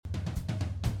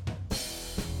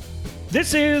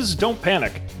This is Don't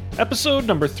Panic, episode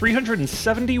number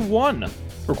 371,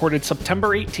 recorded September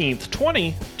 18th,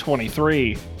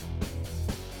 2023.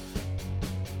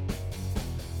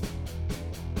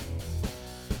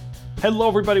 Hello,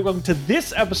 everybody. Welcome to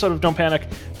this episode of Don't Panic,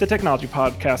 the technology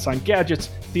podcast on gadgets,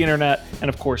 the internet, and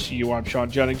of course you. I'm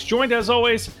Sean Jennings, joined as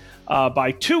always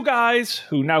by two guys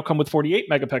who now come with 48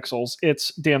 megapixels.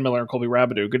 It's Dan Miller and Colby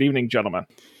Rabideau. Good evening, gentlemen.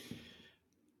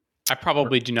 I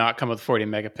probably do not come with 40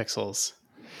 megapixels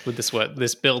with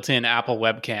this built-in Apple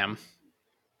webcam.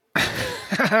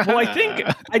 Well, I think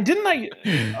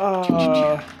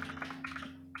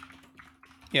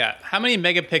Yeah, how many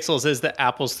megapixels is the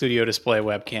Apple Studio Display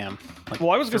webcam?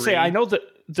 Well, I was going to say, I know that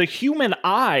the human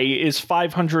eye is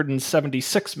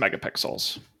 576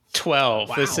 megapixels. 12.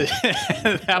 Wow. This is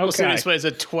the Apple Studio Display is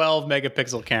a 12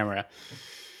 megapixel camera.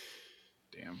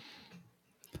 Damn.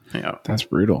 Yeah. That's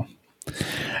brutal.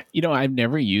 You know, I've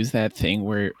never used that thing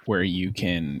where you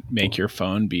can make your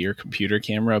phone be your computer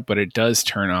camera, but it does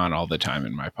turn on all the time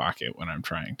in my pocket when I'm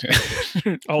trying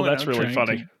to. Oh, that's really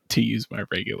funny. To use my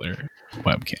regular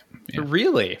webcam. Yeah.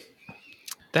 Really?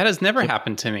 That has never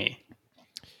happened to me.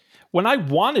 When I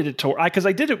wanted it to, because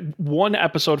I did it one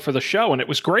episode for the show, and it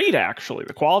was great, actually.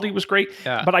 The quality was great,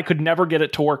 but I could never get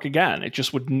it to work again. It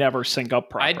just would never sync up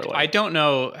properly. I don't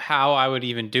know how I would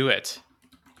even do it.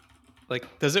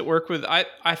 Like, does it work with... I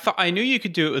thought I knew you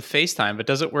could do it with FaceTime, but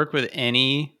does it work with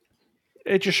any...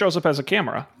 It just shows up as a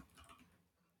camera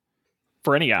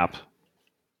for any app.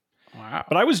 Wow.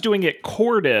 But I was doing it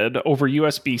corded over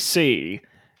USB-C,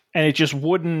 and it just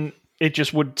wouldn't... It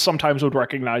just would sometimes would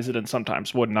recognize it and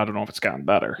sometimes wouldn't. I don't know if it's gotten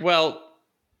better. Well,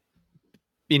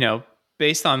 you know,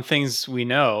 based on things we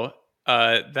know,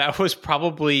 that was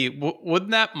probably...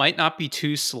 wouldn't that might not be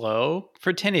too slow?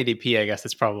 For 1080p, I guess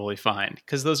it's probably fine.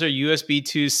 Because those are USB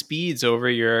 2 speeds over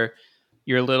your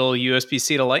little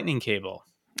USB-C to Lightning cable.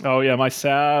 Oh, yeah, my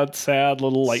sad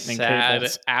little Lightning cable.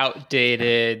 Sad,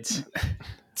 outdated...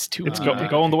 It's too. It's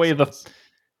going the way of the...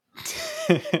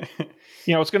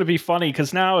 You know, it's going to be funny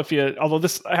because now although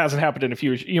this hasn't happened in a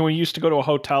few years, you know, we used to go to a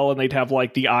hotel and they'd have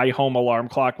like the iHome alarm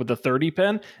clock with the 30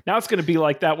 pin. Now it's going to be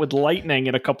like that with Lightning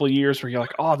in a couple of years where you're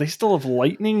like, oh, they still have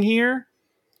Lightning here?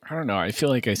 I don't know. I feel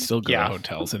like I still go to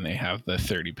hotels and they have the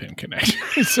 30 pin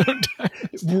connector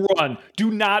sometimes. Run. Do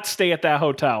not stay at that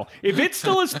hotel. If it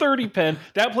still is 30 pin,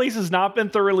 that place has not been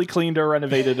thoroughly cleaned or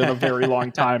renovated in a very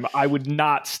long time. I would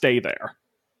not stay there.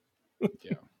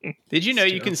 Yeah. Did you know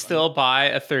you can still buy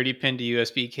a 30-pin to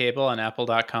USB cable on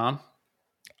Apple.com?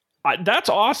 That's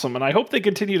awesome, and I hope they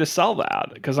continue to sell that,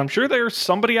 because I'm sure there's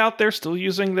somebody out there still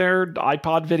using their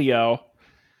iPod video.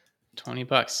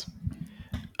 $20.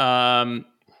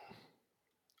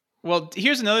 Well,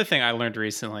 here's another thing I learned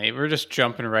recently. We're just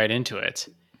jumping right into it.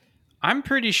 I'm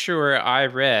pretty sure I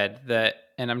read that,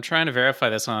 and I'm trying to verify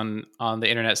this on the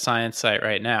Internet Science site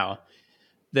right now,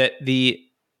 that the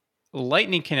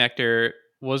Lightning connector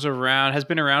has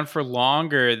been around for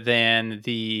longer than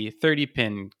the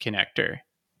 30-pin connector.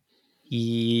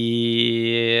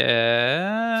 Yeah.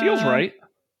 Feels right.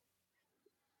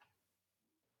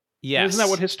 Yes. Isn't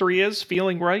that what history is?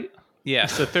 Feeling right?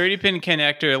 Yes. The 30-pin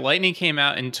connector, Lightning came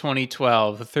out in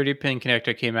 2012. The 30-pin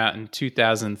connector came out in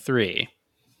 2003.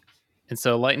 And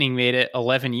so Lightning made it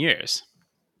 11 years.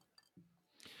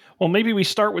 Well, maybe we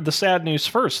start with the sad news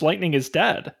first. Lightning is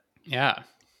dead. Yeah.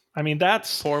 I mean,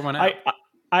 that's... Pour one out.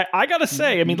 I gotta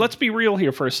say, I mean, let's be real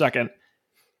here for a second.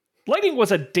 Lightning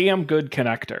was a damn good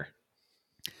connector.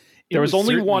 There was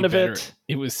only one of it.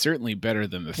 It was certainly better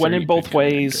than the 30-pin went in both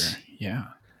ways. Yeah,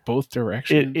 both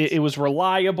directions. It was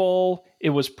reliable.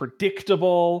 It was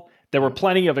predictable. There were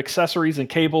plenty of accessories and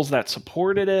cables that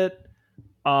supported it.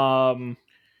 Damn,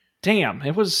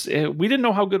 we didn't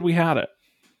know how good we had it.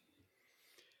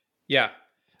 Yeah.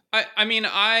 I mean,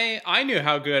 I knew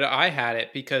how good I had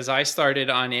it because I started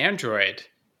on Android.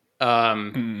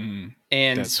 And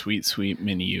that sweet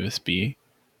mini USB.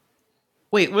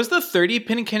 Wait, was the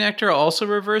 30-pin connector also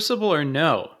reversible or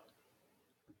no?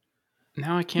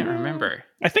 Now I can't remember.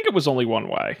 I think it was only one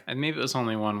way. And maybe it was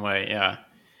only one way, yeah.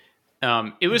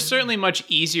 It was certainly much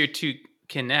easier to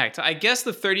connect. I guess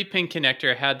the 30-pin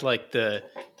connector had like the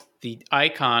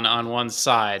icon on one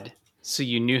side, so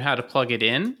you knew how to plug it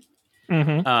in.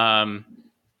 Mm-hmm.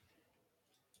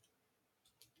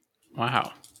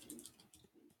 Wow.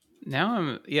 Now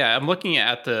I'm looking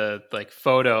at the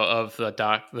photo of the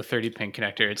 30-pin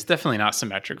connector. It's definitely not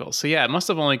symmetrical. So yeah, it must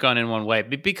have only gone in one way.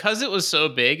 But because it was so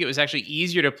big, it was actually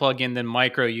easier to plug in than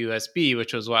micro USB,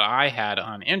 which was what I had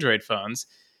on Android phones.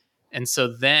 And so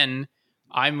then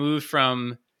I moved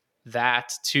from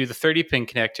that to the 30-pin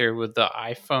connector with the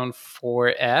iPhone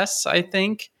 4S, I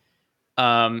think.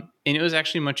 And it was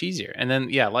actually much easier. And then,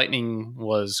 yeah, Lightning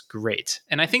was great.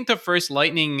 And I think the first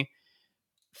Lightning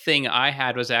thing I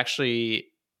had was actually,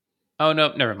 oh,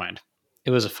 no, never mind.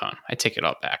 It was a phone. I take it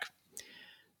all back.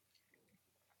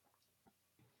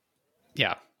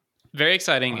 Yeah, very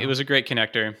exciting. Wow. It was a great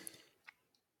connector.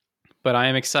 But I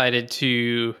am excited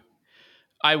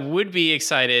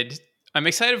I'm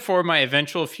excited for my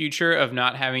eventual future of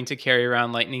not having to carry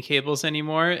around lightning cables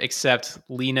anymore, except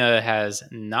Lena has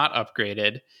not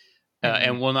upgraded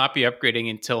and will not be upgrading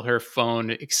until her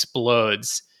phone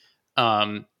explodes.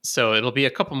 So it'll be a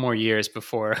couple more years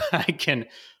before I can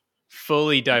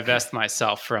fully divest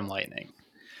myself from lightning.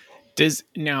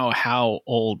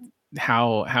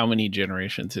 How many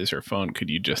generations is her phone? Could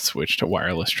you just switch to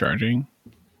wireless charging?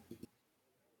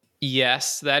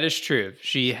 Yes, that is true.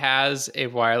 She has a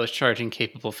wireless charging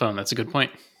capable phone. That's a good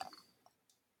point.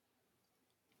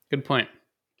 Good point.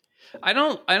 I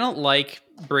don't like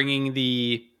bringing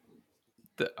the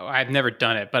I've never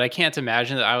done it, but I can't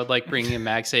imagine that I would like bringing a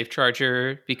MagSafe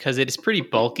charger because it is pretty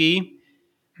bulky.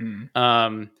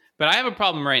 But I have a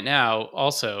problem right now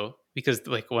also because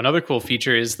like one other cool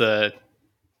feature is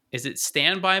is it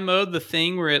standby mode, the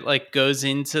thing where it like goes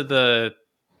into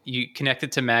you connect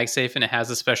it to MagSafe and it has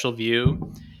a special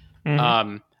view.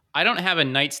 I don't have a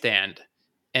nightstand.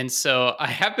 And so I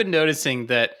have been noticing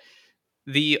that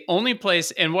the only place,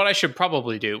 and what I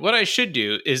should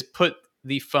do is put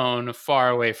the phone far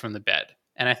away from the bed.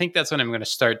 And I think that's what I'm going to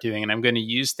start doing. And I'm going to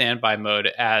use standby mode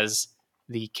as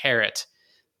the carrot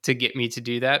to get me to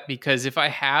do that. Because if I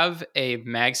have a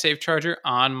MagSafe charger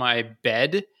on my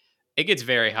bed, it gets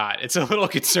very hot. It's a little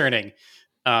concerning.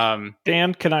 Dan,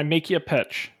 can I make you a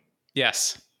pitch?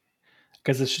 Yes.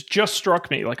 Because this just struck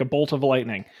me like a bolt of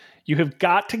lightning. You have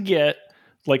got to get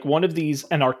like one of these,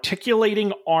 an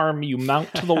articulating arm you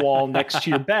mount to the wall next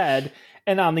to your bed,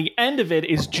 and on the end of it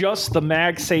is just the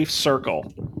MagSafe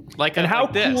circle. How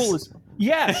cool is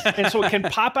yes, and so it can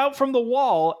pop out from the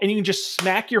wall, and you can just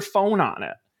smack your phone on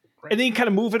it, and then you kind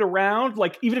of move it around.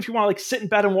 Like even if you want to like sit in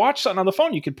bed and watch something on the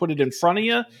phone, you can put it in front of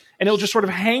you, and it'll just sort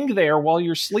of hang there while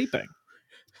you're sleeping.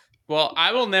 Well,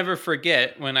 I will never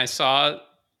forget when I saw.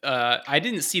 I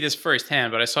didn't see this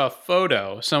firsthand, but I saw a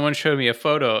photo. Someone showed me a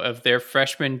photo of their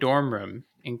freshman dorm room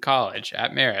in college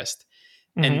at Marist,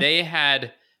 and they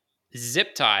had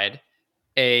zip tied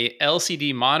a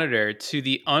LCD monitor to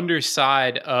the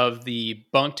underside of the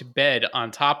bunked bed on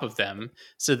top of them,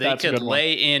 so they could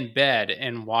lay in bed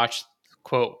and watch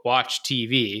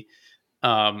TV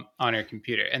on your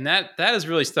computer. And that has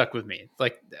really stuck with me.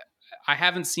 Like, I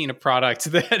haven't seen a product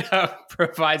that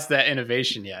provides that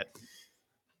innovation yet.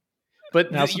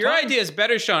 But your idea is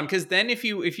better, Sean, because then if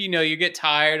you get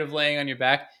tired of laying on your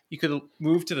back, you could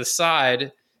move to the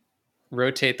side,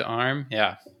 rotate the arm.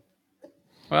 Yeah.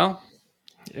 Well,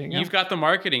 you've got the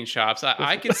marketing chops.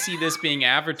 I could see this being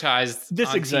advertised on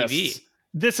TV.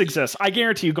 This exists. I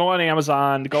guarantee you, go on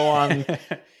Amazon, go on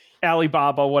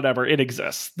Alibaba, whatever. It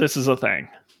exists. This is a thing.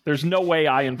 There's no way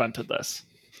I invented this.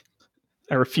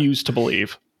 I refuse to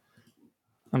believe.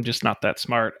 I'm just not that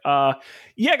smart.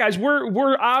 Yeah, guys,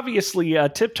 we're obviously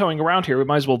tiptoeing around here. We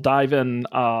might as well dive in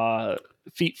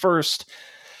feet first.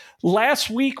 Last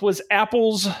week was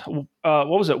Apple's, what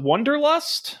was it,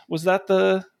 Wanderlust? Was that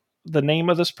the name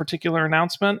of this particular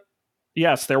announcement?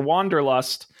 Yes, their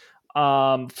Wanderlust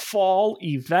fall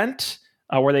event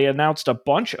where they announced a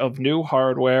bunch of new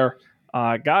hardware.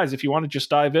 Guys, if you want to just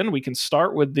dive in, we can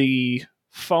start with the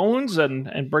phones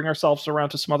and bring ourselves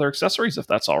around to some other accessories, if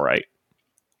that's all right.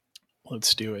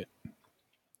 Let's do it.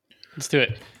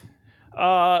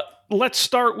 Let's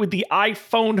start with the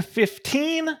iPhone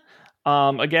 15.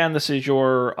 Again, this is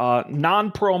your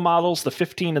non-Pro models, the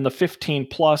 15 and the 15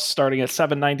 Plus, starting at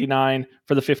 $799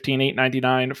 for the 15,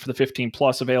 $899 for the 15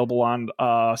 Plus, available on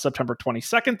September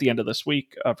 22nd, the end of this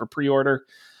week, for pre-order.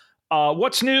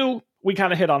 What's new? We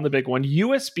kind of hit on the big one.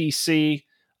 USB-C.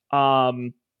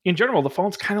 In general, the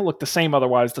phones kind of look the same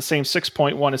otherwise, the same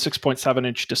 6.1 and 6.7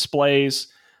 inch displays.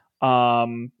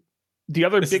 The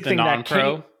other big thing that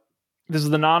came, this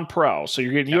is the non-Pro. So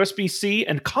you're getting USB-C,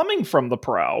 and coming from the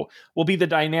Pro will be the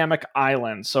dynamic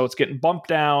island. So it's getting bumped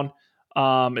down.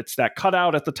 It's that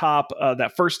cutout at the top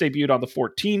that first debuted on the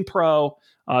 14 Pro.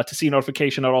 To see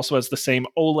notification, it also has the same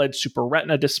OLED Super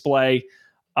Retina display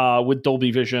with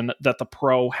Dolby Vision that the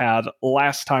Pro had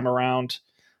last time around.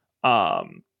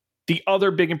 The other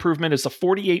big improvement is the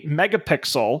 48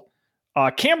 megapixel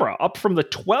camera, up from the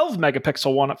 12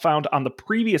 megapixel one it found on the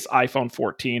previous iPhone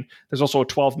 14. There's also a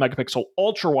 12 megapixel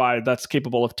ultra wide that's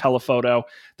capable of telephoto.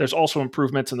 There's also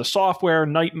improvements in the software,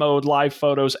 night mode, live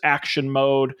photos, action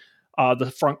mode.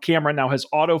 The front camera now has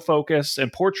autofocus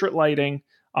and portrait lighting.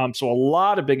 So a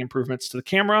lot of big improvements to the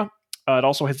camera. It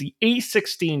also has the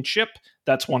A16 chip.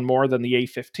 That's one more than the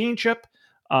A15 chip.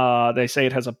 They say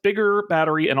it has a bigger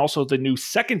battery and also the new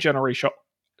second generation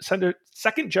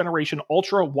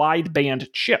ultra wideband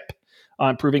chip,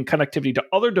 improving connectivity to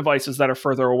other devices that are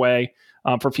further away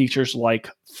for features like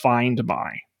Find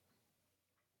My.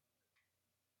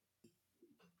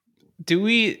 Do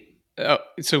we? Oh,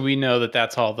 so we know that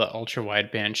that's all the ultra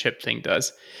wideband chip thing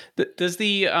does. Does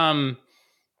the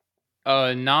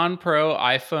non-pro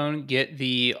iPhone get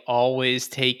the always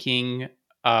taking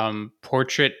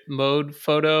portrait mode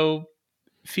photo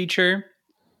feature?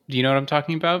 Do you know what I'm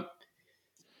talking about?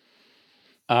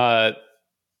 One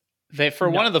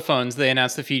of the phones, they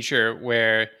announced the feature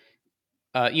where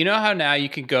you know how now you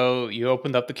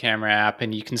opened up the camera app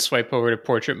and you can swipe over to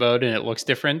portrait mode and it looks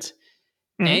different.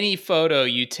 Mm-hmm. Any photo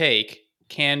you take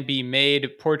can be made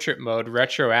portrait mode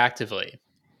retroactively.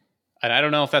 And I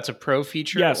don't know if that's a pro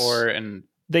feature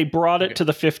they brought it to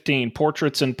the 15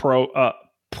 portraits in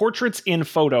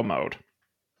photo mode.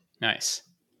 Nice.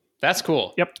 That's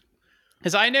cool. Yep.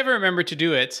 Because I never remember to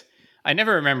do it.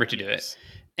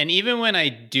 And even when I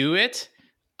do it,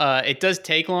 it does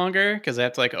take longer because I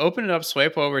have to open it up,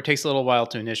 swipe over. It takes a little while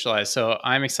to initialize. So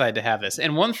I'm excited to have this.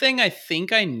 And one thing I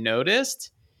think I noticed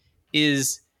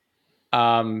is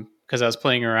because I was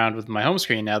playing around with my home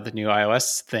screen now the new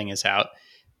iOS thing is out,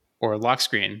 or lock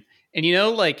screen. And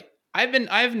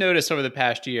I've noticed over the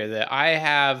past year that I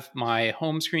have my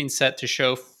home screen set to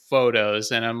show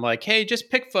photos, and I'm like, hey, just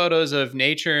pick photos of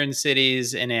nature and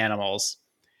cities and animals.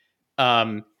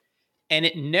 And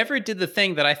it never did the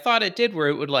thing that I thought it did, where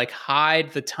it would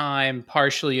hide the time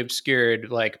partially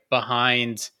obscured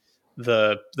behind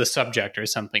the subject or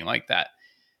something like that.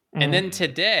 And then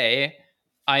today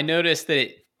I noticed that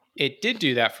it did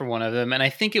do that for one of them. And I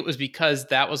think it was because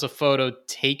that was a photo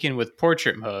taken with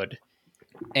portrait mode,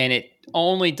 and it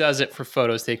only does it for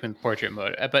photos taken with portrait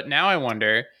mode. But now I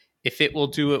wonder if it will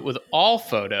do it with all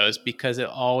photos, because it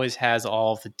always has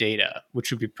all the data,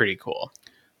 which would be pretty cool.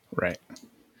 Right.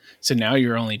 So now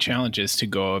your only challenge is to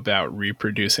go about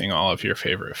reproducing all of your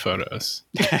favorite photos.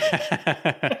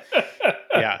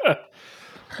 Yeah.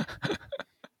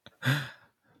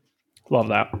 Love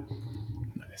that.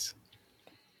 Nice.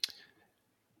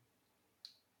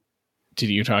 Did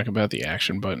you talk about the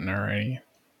action button already?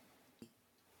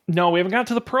 No, we haven't got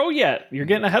to the Pro yet. You're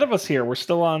getting ahead of us here. We're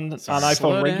still on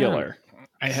iPhone regular.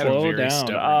 I had a very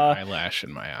stubborn eyelash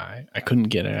in my eye. I couldn't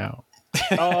get it out.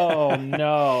 Oh,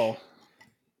 no.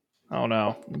 Oh,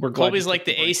 no. We're glad Colby's like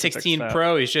the A16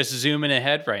 Pro. He's just zooming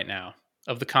ahead right now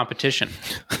of the competition.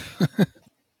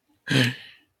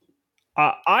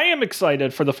 I am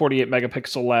excited for the 48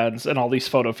 megapixel lens and all these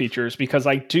photo features, because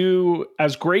I have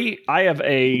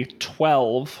a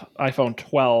iPhone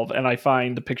 12, and I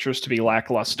find the pictures to be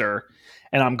lackluster.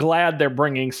 And I'm glad they're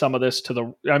bringing some of this to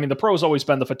the Pro's always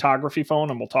been the photography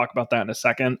phone, and we'll talk about that in a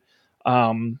second.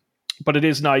 But it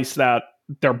is nice that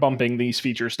they're bumping these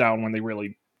features down when they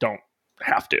really don't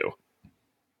have to.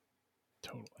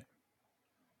 Totally.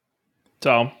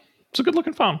 So it's a good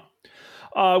looking phone.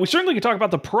 We certainly could talk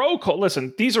about the Pro.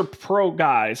 Listen, these are Pro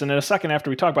guys, and in a second after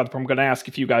we talk about the Pro, I'm going to ask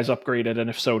if you guys upgraded, and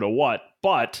if so, to what.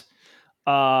 But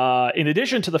in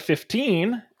addition to the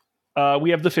 15, we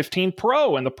have the 15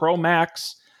 Pro and the Pro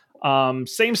Max.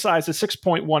 Same size as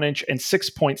 6.1 inch and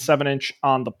 6.7 inch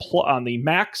on the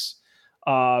Max,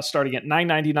 starting at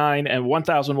 $999 and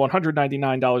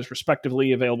 $1,199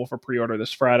 respectively, available for pre-order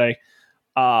this Friday.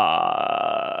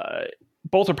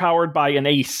 Both are powered by an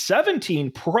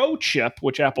A17 Pro chip,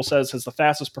 which Apple says has the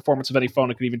fastest performance of any phone.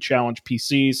 It could even challenge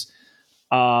PCs.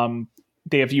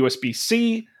 They have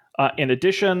USB-C. In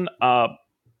addition,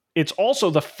 it's also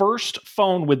the first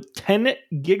phone with 10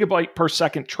 gigabyte per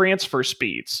second transfer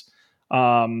speeds,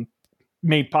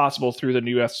 made possible through the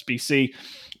new USB-C.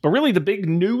 But really, the big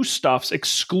new stuff's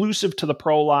exclusive to the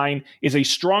Pro line is a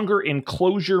stronger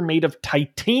enclosure made of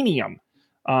titanium,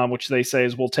 which they say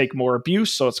will take more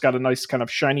abuse. So it's got a nice kind of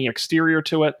shiny exterior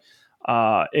to it.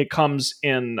 It comes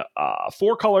in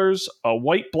 4 colors: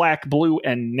 white, black, blue,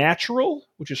 and natural,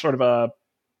 which is sort of a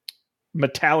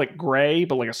metallic gray,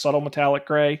 but like a subtle metallic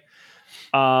gray.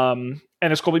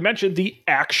 And as Colby mentioned, the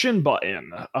action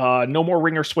button. No more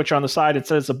ring or switch on the side.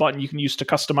 Instead, it's a button you can use to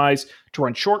customize, to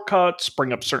run shortcuts,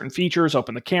 bring up certain features,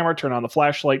 open the camera, turn on the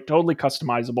flashlight. Totally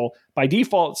customizable. By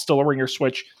default, it's still a ring or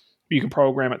switch. You can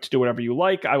program it to do whatever you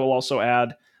like. I will also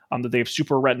add that they have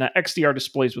Super Retina XDR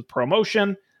displays with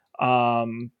ProMotion.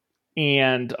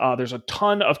 And there's a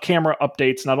ton of camera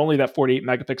updates, not only that 48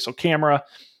 megapixel camera,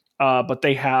 but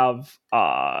they have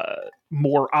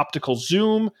more optical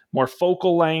zoom, more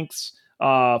focal lengths,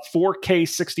 4K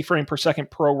 60 frame per second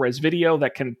ProRes video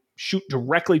that can shoot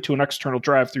directly to an external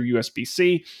drive through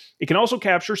USB-C. It can also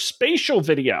capture spatial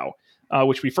video,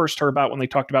 which we first heard about when they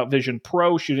talked about Vision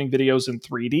Pro shooting videos in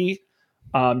 3D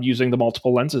using the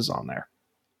multiple lenses on there.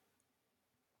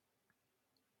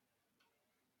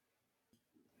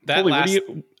 That last,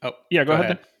 go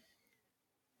ahead.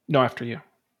 No, after you.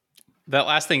 That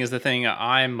last thing is the thing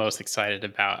I'm most excited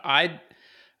about.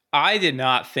 I did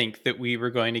not think that we were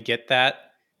going to get that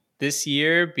this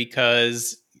year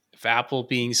because of Apple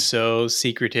being so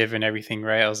secretive and everything,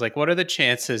 right? I was like, what are the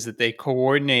chances that they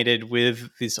coordinated with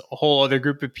this whole other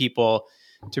group of people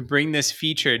to bring this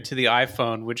feature to the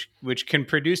iPhone, which can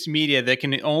produce media that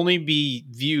can only be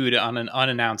viewed on an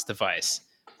unannounced device?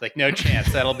 Like, no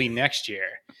chance. That'll be next year.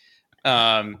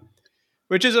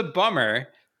 Which is a bummer.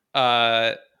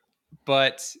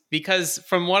 But because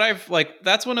from what I've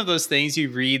that's one of those things you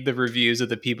read the reviews of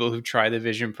the people who try the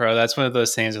Vision Pro. That's one of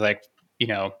those things where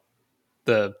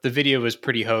the video was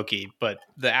pretty hokey, but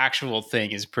the actual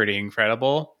thing is pretty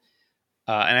incredible.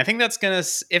 And I think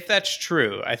that's if that's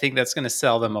true, I think that's gonna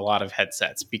sell them a lot of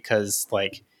headsets because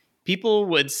people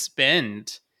would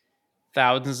spend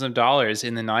thousands of dollars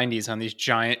in the 90s on these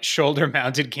giant shoulder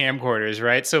mounted camcorders,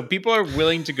 right? So people are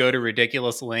willing to go to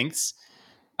ridiculous lengths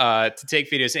to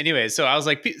take videos anyway. So I was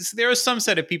like, there was some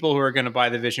set of people who are going to buy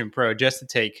the Vision Pro just to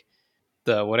take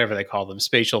the, whatever they call them,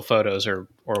 spatial photos or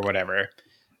whatever.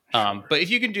 But if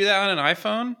you can do that on an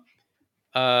iPhone,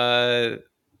 I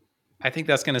think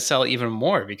that's going to sell even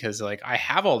more because I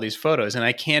have all these photos and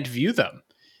I can't view them.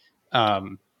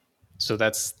 So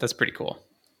that's pretty cool.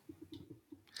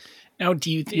 Now,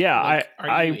 do you think? Yeah,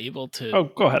 are you able to? Oh,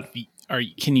 go ahead.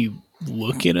 Can you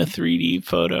look at a 3D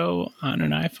photo on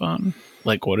an iPhone?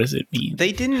 What does it mean?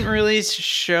 They didn't really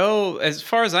show, as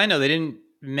far as I know, they didn't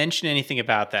mention anything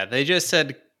about that. They just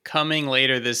said coming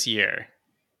later this year.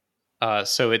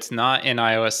 So it's not in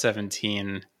iOS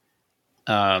 17.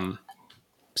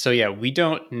 So yeah, we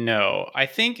don't know. I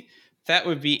think that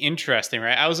would be interesting,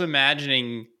 right? I was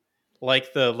imagining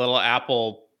the little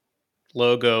Apple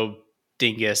logo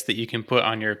dingus that you can put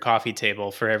on your coffee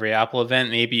table for every Apple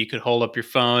event. Maybe you could hold up your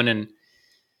phone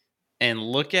and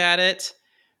look at it.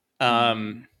 But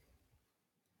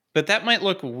that might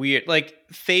look weird.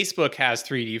 Facebook has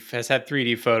had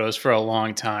 3D photos for a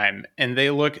long time, and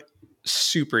they look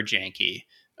super janky.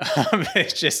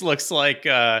 It just looks like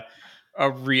a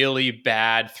really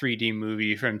bad 3D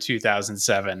movie from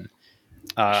 2007.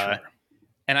 Sure.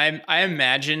 And I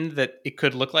imagine that it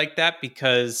could look like that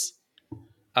because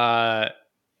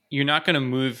you're not going to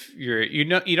move you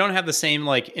don't have the same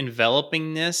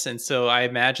envelopingness, and so I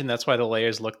imagine that's why the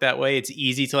layers look that way. It's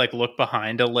easy to look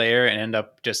behind a layer and end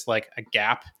up just a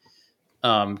gap,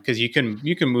 because you can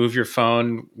move your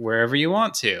phone wherever you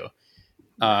want to.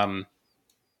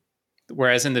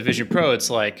 Whereas in the Vision Pro,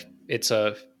 it's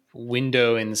a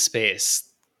window in space.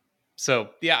 So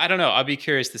yeah, I don't know. I'll be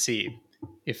curious to see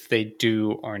if they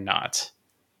do or not.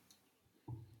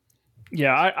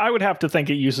 Yeah, I would have to think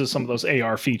it uses some of those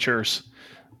AR features,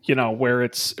 where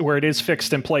it is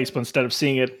fixed in place, but instead of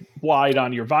seeing it wide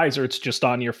on your visor, it's just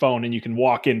on your phone and you can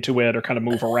walk into it or kind of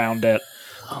move around it.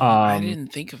 I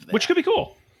didn't think of that. Which could be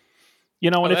cool.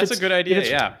 And if that's a good idea,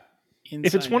 yeah.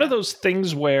 If it's one of those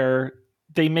things where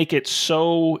they make it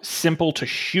so simple to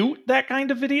shoot that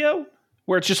kind of video,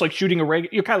 where it's just shooting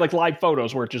you're kind of live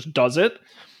photos where it just does it.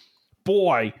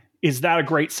 Boy, is that a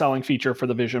great selling feature for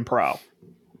the Vision Pro.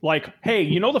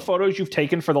 Hey, the photos you've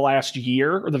taken for the last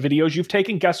year or the videos you've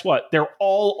taken, guess what? They're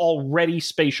all already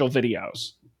spatial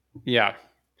videos. Yeah.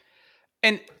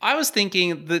 And I was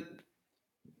thinking that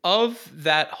of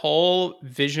that whole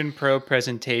Vision Pro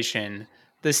presentation,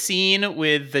 the scene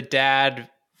with the dad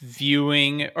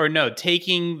taking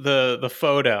the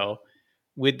photo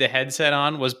with the headset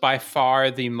on was by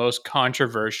far the most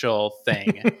controversial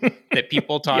thing that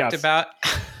people talked about.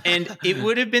 And it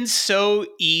would have been so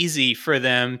easy for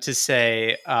them to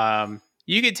say,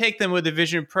 you could take them with the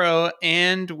Vision Pro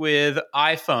and with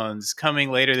iPhones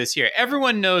coming later this year.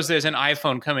 Everyone knows there's an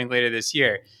iPhone coming later this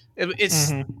year.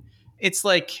 It's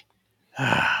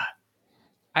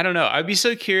I don't know. I'd be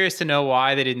so curious to know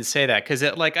why they didn't say that. Because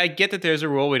I get that there's a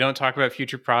rule we don't talk about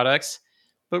future products,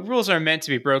 but rules are meant to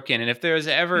be broken. And if there's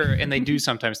ever, and they do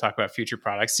sometimes talk about future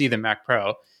products, see the Mac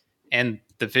Pro and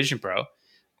the Vision Pro.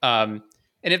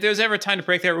 And if there's ever time to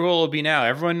break that rule, it'll be now.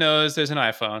 Everyone knows there's an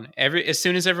iPhone. As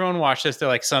soon as everyone watched this,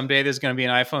 they're someday there's going to be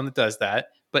an iPhone that does that.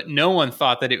 But no one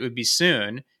thought that it would be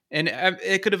soon. And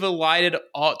it could have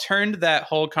turned that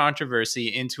whole controversy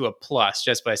into a plus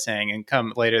just by saying, and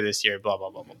come later this year, blah,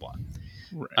 blah, blah, blah, blah.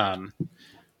 Right.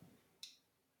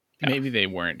 Maybe they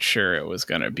weren't sure it was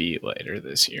going to be later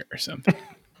this year or something.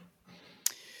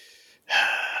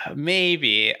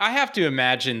 Maybe. I have to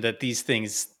imagine that these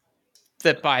things,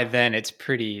 that by then it's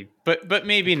pretty, but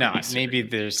maybe not. certain. Maybe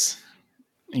there's,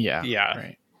 Yeah.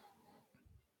 Right.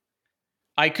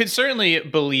 I could certainly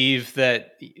believe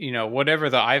that, whatever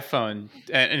the iPhone,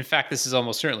 and in fact, this is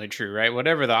almost certainly true, right?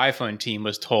 Whatever the iPhone team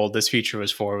was told this feature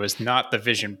was for was not the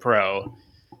Vision Pro.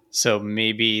 So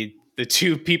maybe the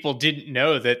two people didn't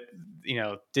know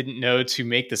to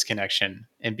make this connection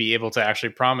and be able to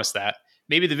actually promise that.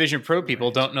 Maybe the Vision Pro people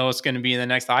don't know what's going to be in the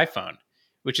next iPhone,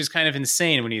 which is kind of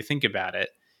insane when you think about it.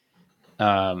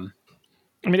 I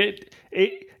mean,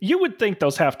 you would think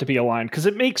those have to be aligned because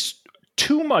it makes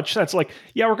too much sense. Like,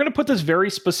 yeah, we're going to put this very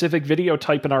specific video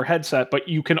type in our headset, but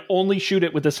you can only shoot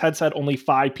it with this headset. Only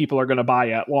 5 people are going to buy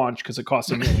at launch because it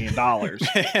costs $1 million.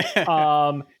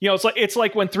 It's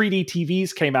like when 3D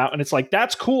TVs came out, and it's like,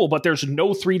 that's cool, but there's no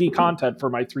 3D content for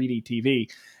my 3D TV.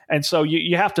 And so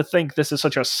you have to think this is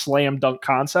such a slam dunk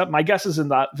concept. My guess is in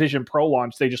that Vision Pro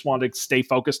launch, they just wanted to stay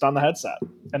focused on the headset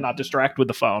and not distract with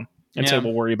the phone and say,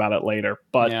 we'll worry about it later.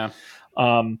 But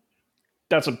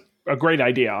that's a great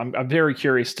idea. I'm very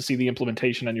curious to see the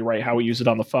implementation, and you're right, how we use it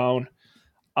on the phone.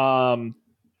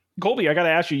 Colby, I got to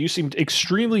ask you, you seemed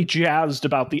extremely jazzed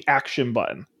about the action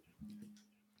button.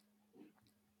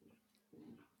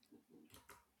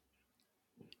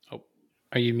 Oh,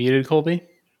 are you muted, Colby?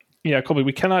 Yeah, Colby,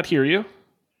 we cannot hear you.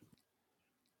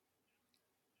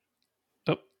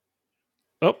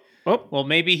 Oh. Well,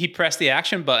 maybe he pressed the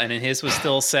action button and his was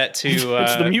still set to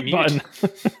it's the mute button.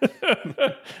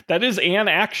 That is an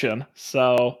action,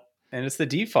 so. And it's the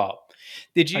default.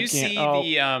 Did you see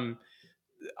the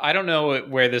I don't know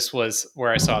where this was,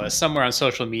 where I saw this, somewhere on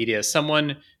social media.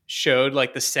 Someone showed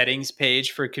like the settings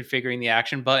page for configuring the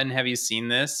action button. Have you seen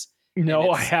this? No,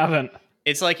 I haven't.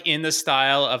 It's like in the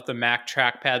style of the Mac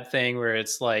trackpad thing where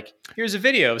it's like, here's a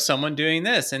video of someone doing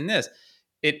this and this.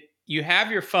 You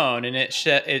have your phone and it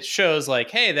shows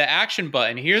like, hey, the action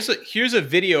button, here's a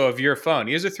video of your phone.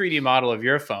 Here's a 3D model of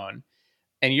your phone.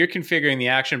 And you're configuring the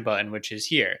action button, which is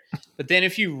here. But then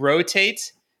if you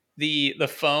rotate the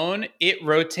phone, it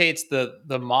rotates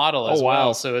the model as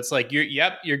well. So it's like,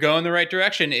 you're going the right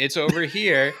direction. It's over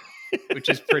here, which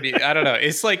is pretty, I don't know.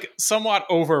 It's like somewhat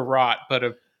overwrought, but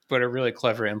a really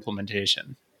clever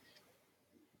implementation.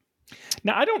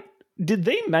 Now, did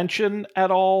they mention at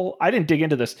all? I didn't dig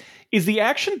into this. Is the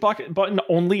action button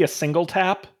only a single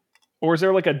tap? Or is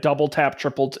there like a double tap,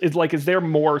 triple? Is there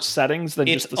more settings than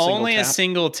just the single tap? It's only a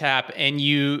single tap, and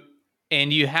you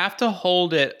have to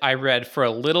hold it, I read, for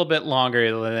a little bit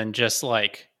longer than just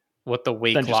like what the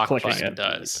wake lock button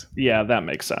does. Yeah, that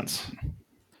makes sense.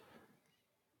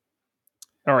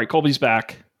 All right, Colby's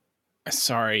back.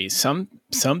 Sorry,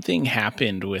 something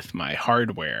happened with my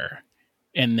hardware,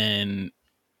 and then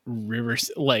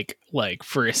like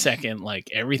for a second,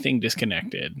 like everything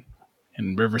disconnected,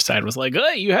 and Riverside was like, "Oh,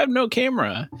 you have no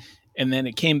camera," and then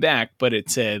it came back, but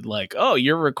it said like, "Oh,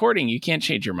 you're recording. You can't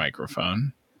change your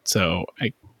microphone." So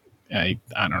I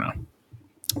don't know.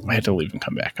 I had to leave and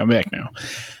come back. I'm back now.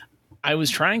 I was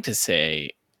trying to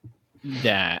say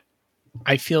that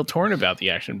I feel torn about the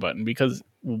action button because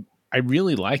I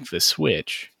really like the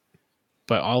Switch,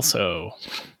 but also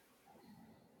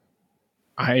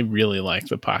I really like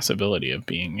the possibility of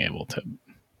being able to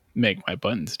make my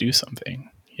buttons do something,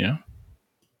 you know?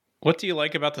 What do you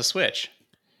like about the Switch?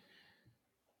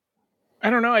 I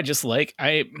don't know. I just like,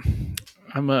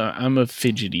 I'm a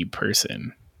fidgety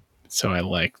person. So I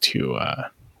like to,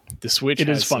 the Switch. It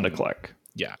is fun to click.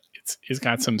 Yeah. It's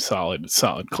got some solid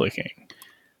clicking.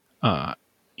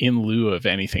 In lieu of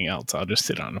anything else, I'll just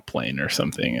sit on a plane or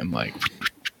something and like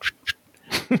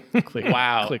click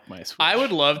my Switch. I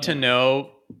would love to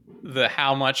know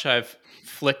how much I've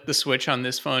flicked the Switch on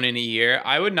this phone in a year.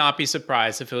 I would not be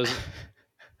surprised if it was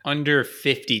under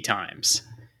 50 times.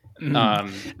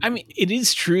 I mean, it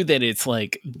is true that it's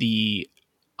like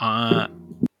I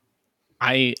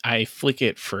flick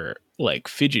it for like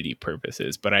fidgety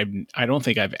purposes, but I don't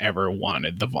think I've ever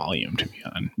wanted the volume to be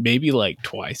on. Maybe like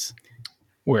twice,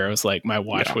 where it was like my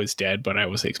watch was dead, but I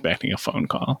was expecting a phone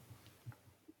call.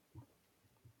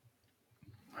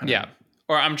 Yeah.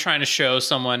 Or I'm trying to show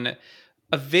someone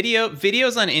a video.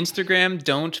 Videos on Instagram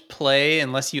don't play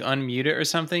unless you unmute it or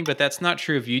something, but that's not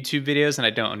true of YouTube videos, and I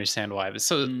don't understand why. But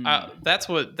so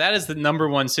that is the number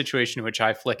one situation in which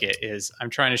I flick it, is I'm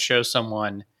trying to show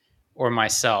someone or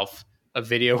myself a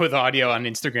video with audio on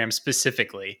Instagram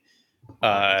specifically.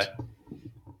 But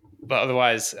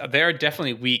otherwise, there are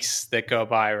definitely weeks that go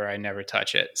by where I never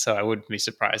touch it. So I wouldn't be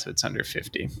surprised if it's under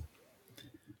 50.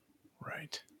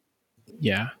 Right.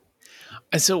 Yeah.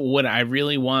 So what I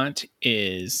really want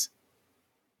is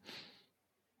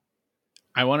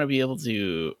I want to be able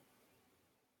to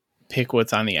pick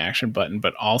what's on the action button,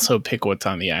 but also pick what's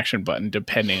on the action button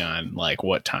depending on like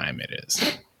what time it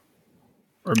is.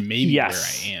 Or maybe where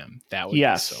I am. That would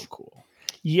be so cool.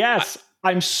 Yes.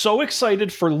 I'm so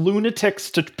excited for lunatics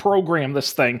to program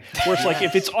this thing where it's like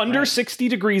if it's under 60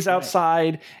 degrees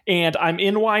outside and I'm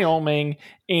in Wyoming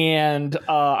and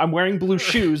I'm wearing blue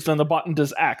shoes, then the button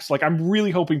does X. Like I'm really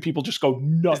hoping people just go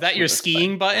nuts. Is that your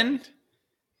skiing button?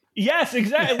 Yes,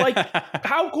 exactly. Like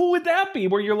how cool would that be?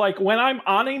 Where you're like, when I'm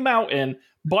on a mountain,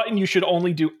 button you should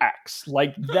only do X.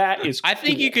 Like that is cool. I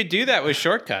think you could do that with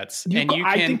shortcuts. You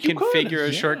can configure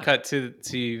a shortcut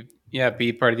to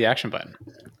be part of the action button.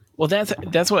 Well,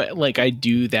 that's what like I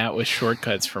do that with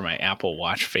shortcuts for my Apple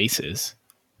Watch faces.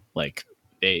 Like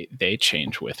they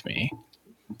change with me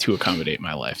to accommodate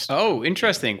my lifestyle. Oh,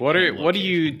 interesting. What do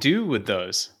you do with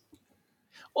those?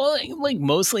 Well, like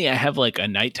mostly I have like a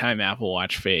nighttime Apple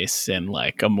Watch face and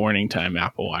like a morning time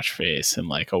Apple Watch face and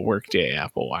like a workday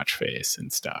Apple Watch face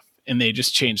and stuff. And they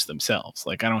just change themselves.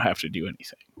 Like I don't have to do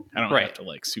anything. I don't have to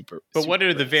like super. But what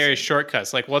are the various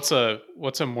shortcuts? Like what's a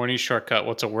morning shortcut?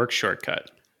 What's a work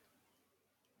shortcut?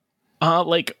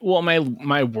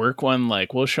 My work one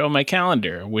like will show my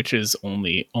calendar, which is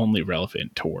only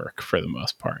relevant to work for the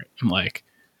most part. And like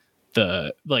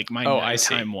my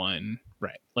nighttime one,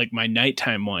 right? Like my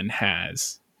nighttime one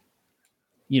has,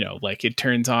 like it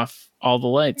turns off all the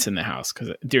lights in the house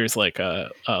because there's like a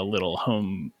little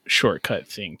home shortcut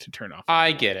thing to turn off.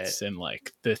 I get it. And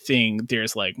like the thing,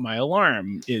 there's like my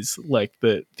alarm is like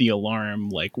the alarm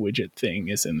like widget thing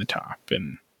is in the top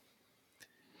and.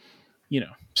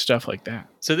 Stuff like that.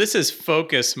 So this is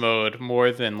focus mode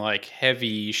more than like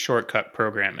heavy shortcut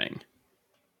programming.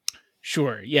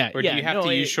 Sure. Yeah. Or do you have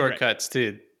to use shortcuts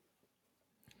to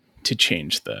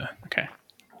change the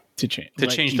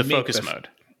change the focus mode?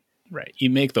 Right. You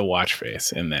make the watch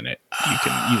face and then you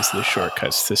can use the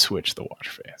shortcuts to switch the watch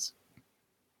face.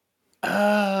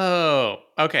 Oh,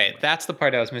 okay. That's the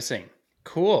part I was missing.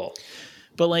 Cool.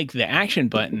 But like the action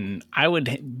button, I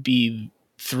would be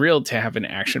thrilled to have an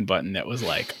action button that was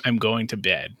like, I'm going to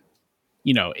bed.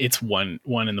 It's one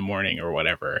in the morning or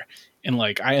whatever. And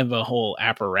like, I have a whole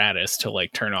apparatus to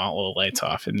like turn all the lights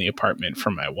off in the apartment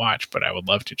from my watch, but I would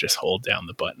love to just hold down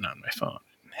the button on my phone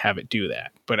and have it do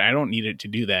that. But I don't need it to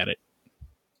do that at,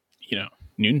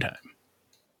 noontime.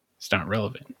 It's not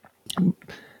relevant.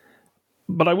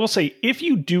 But I will say, if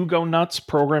you do go nuts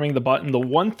programming the button, the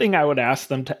one thing I would ask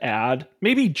them to add,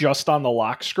 maybe just on the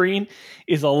lock screen,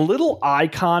 is a little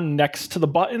icon next to the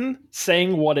button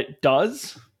saying what it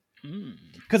does.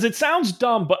 Because it sounds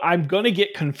dumb, but I'm going to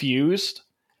get confused.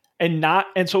 And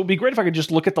so it'd be great if I could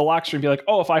just look at the lock screen and be like,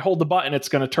 oh, if I hold the button, it's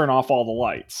going to turn off all the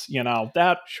lights.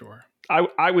 Sure.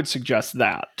 I would suggest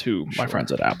that to my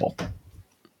friends at Apple.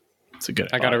 It's a good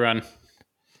I got to run.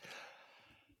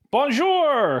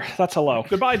 Bonjour. That's hello.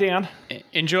 Goodbye, Dan.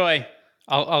 Enjoy.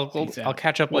 I'll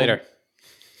catch up later.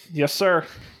 Yes, sir.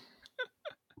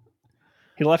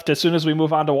 He left as soon as we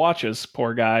move on to watches.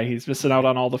 Poor guy. He's missing out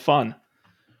on all the fun.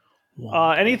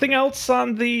 Anything else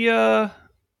on the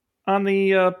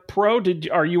Pro?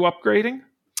 Are you upgrading?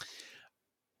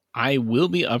 I will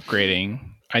be upgrading.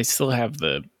 I still have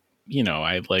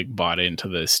I like bought into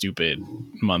the stupid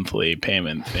monthly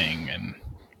payment thing and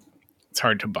it's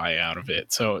hard to buy out of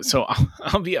it. So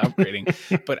I'll be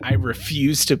upgrading, but I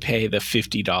refuse to pay the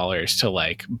 $50 to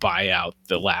like buy out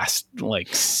the last like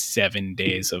 7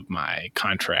 days of my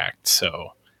contract. So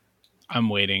I'm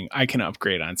waiting. I can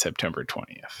upgrade on September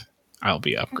 20th. I'll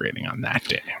be upgrading on that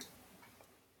day.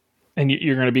 And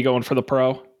you're going to be going for the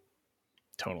Pro?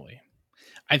 Totally.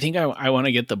 I think I want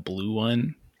to get the blue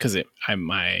one because it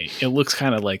looks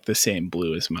kind of like the same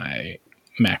blue as my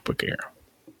MacBook Air.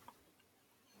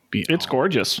 It's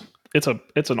gorgeous. It's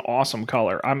an awesome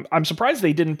color. I'm surprised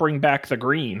they didn't bring back the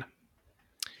green.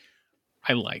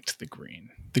 I liked the green.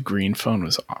 The green phone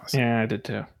was awesome. Yeah, I did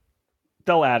too.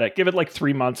 They'll add it. Give it like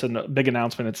 3 months and a big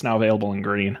announcement. It's now available in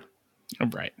green.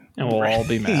 Right. And we'll all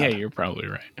be mad. Yeah, you're probably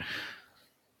right.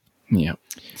 Yep.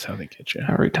 That's how they get you.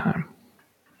 Every time.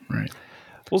 Right.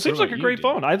 Well, it seems like a great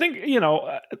phone. I think,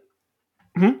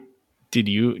 Did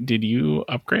you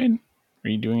upgrade? Are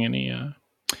you doing any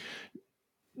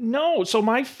No, so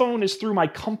my phone is through my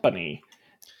company.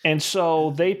 And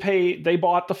so they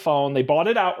bought the phone, they bought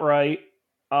it outright.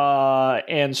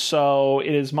 And so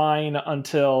it is mine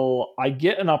until I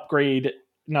get an upgrade.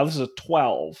 Now this is a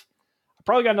 12. I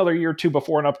probably got another year or two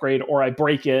before an upgrade, or I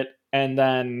break it and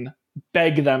then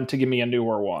beg them to give me a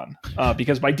newer one.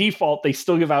 Because by default, they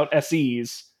still give out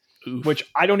SEs. Oof. which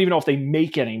I don't even know if they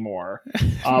make anymore.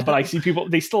 But I see people,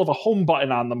 they still have a home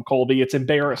button on them, Colby. It's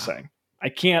embarrassing. I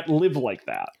can't live like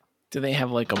that. Do they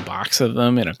have like a box of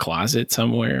them in a closet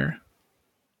somewhere?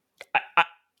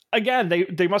 Again,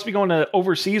 they must be going to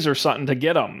overseas or something to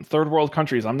get them. Third world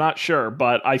countries, I'm not sure,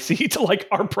 but I see to like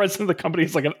our president of the company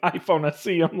is like an iPhone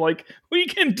SE. I'm like, we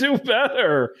can do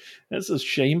better. This is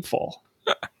shameful.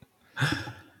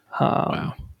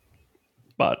 Wow.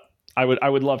 But I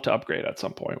would love to upgrade at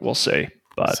some point. We'll see.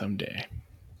 But Someday.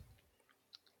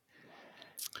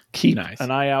 keep Nice.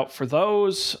 an eye out for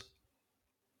those.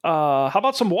 How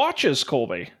about some watches,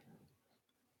 Colby?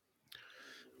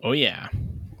 Oh yeah.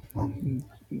 We've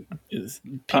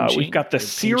got the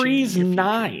Series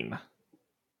 9.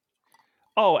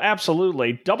 Oh,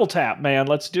 absolutely. Double tap, man.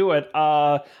 Let's do it.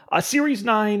 A Series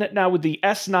 9 now with the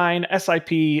S9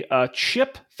 SiP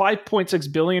chip,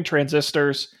 5.6 billion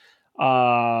transistors.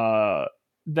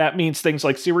 That means things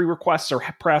like Siri requests are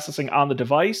processing on the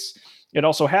device. It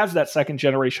also has that second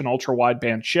generation ultra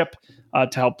wideband chip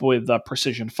to help with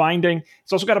precision finding.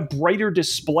 It's also got a brighter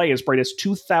display, as bright as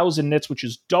 2000 nits, which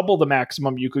is double the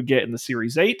maximum you could get in the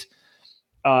Series 8.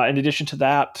 In addition to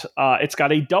that, it's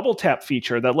got a double tap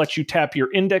feature that lets you tap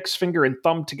your index finger and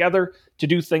thumb together to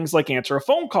do things like answer a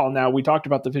phone call. Now, we talked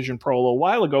about the Vision Pro a little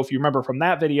while ago. If you remember from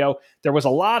that video, there was a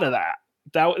lot of that.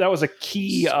 That was a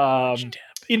key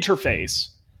interface.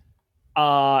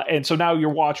 And so now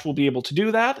your watch will be able to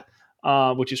do that,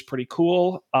 which is pretty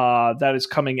cool. That is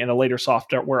coming in a later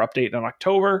software update in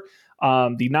October.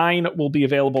 The 9 will be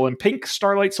available in pink,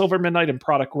 starlight, silver, midnight, and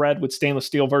product red, with stainless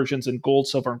steel versions in gold,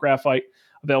 silver, and graphite,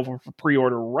 available for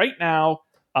pre-order right now,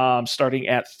 starting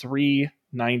at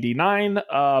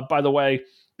 $399. By the way,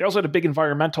 they also had a big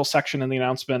environmental section in the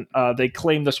announcement. They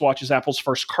claim this watch is Apple's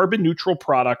first carbon-neutral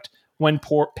product when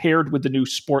paired with the new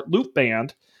Sport Loop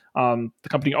Band. The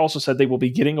company also said they will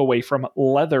be getting away from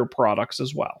leather products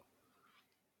as well.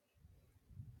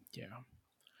 Yeah.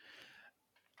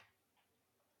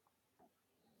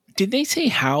 Did they say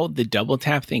how the double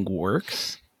tap thing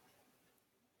works?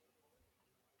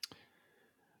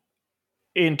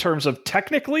 In terms of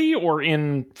technically or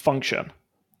in function?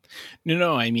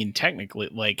 No, I mean technically,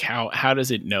 like how does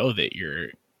it know that you're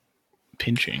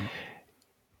pinching?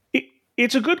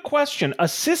 It's a good question.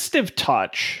 Assistive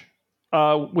touch,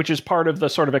 which is part of the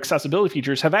sort of accessibility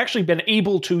features, have actually been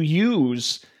able to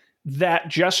use that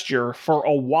gesture for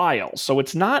a while. So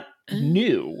it's not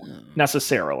new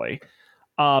necessarily.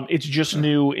 It's just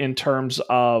new in terms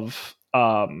of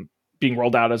being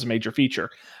rolled out as a major feature.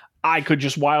 I could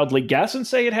just wildly guess and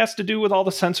say it has to do with all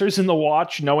the sensors in the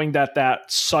watch, knowing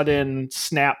that sudden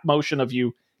snap motion of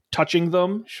you touching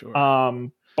them.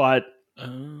 Sure. But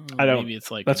I don't. Maybe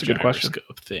it's like that's a good question.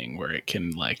 Gyroscope thing where it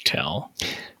can like tell.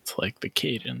 It's like the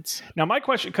cadence. Now, my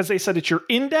question, because they said it's your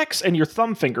index and your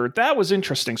thumb finger, that was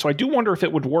interesting. So I do wonder if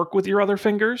it would work with your other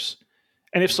fingers,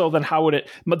 and if so, then how would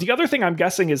it? But the other thing I'm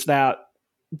guessing is that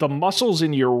the muscles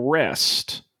in your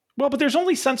wrist. Well, but there's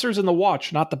only sensors in the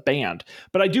watch, not the band.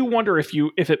 But I do wonder if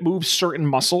it moves certain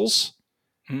muscles,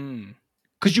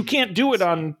 because you can't do it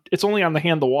on. It's only on the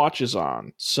hand the watch is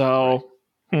on. So,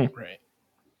 right.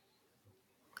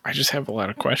 I just have a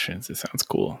lot of questions. It sounds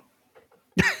cool.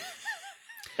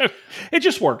 It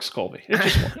just works, Colby. It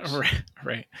just works.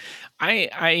 Right.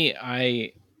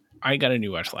 I got a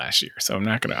new watch last year, so I'm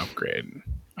not going to upgrade.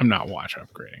 I'm not watch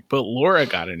upgrading. But Laura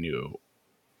got a new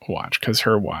watch because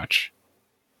her watch,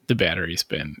 the battery's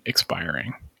been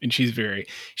expiring, and she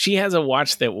has a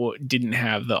watch that didn't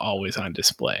have the always on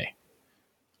display.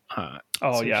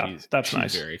 So yeah, that's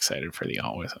nice. She's very excited for the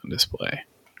always on display.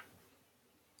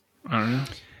 I don't know.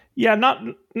 Yeah,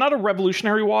 not a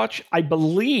revolutionary watch. I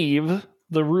believe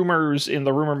the rumors in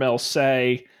the rumor mill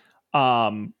say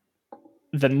the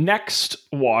next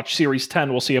watch, Series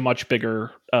 10, will see a much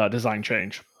bigger design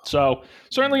change. So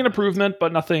certainly an improvement,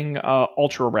 but nothing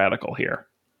ultra radical here.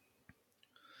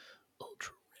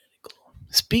 Ultra radical.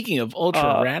 Speaking of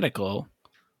ultra radical,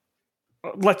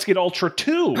 let's get Ultra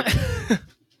 2.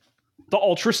 The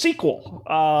Ultra sequel.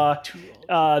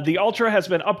 The Ultra has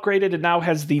been upgraded and now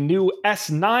has the new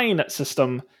S9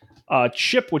 system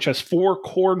chip, which has 4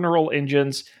 core neural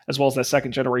engines, as well as that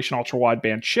second generation ultra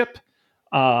wideband chip.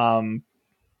 On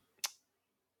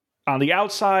the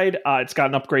outside, it's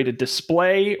got an upgraded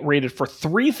display rated for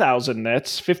 3000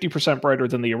 nits, 50% brighter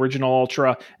than the original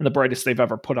Ultra, and the brightest they've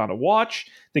ever put on a watch.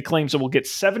 They claim it will get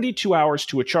 72 hours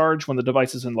to a charge when the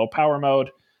device is in low power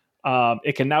mode.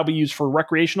 It can now be used for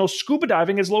recreational scuba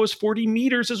diving as low as 40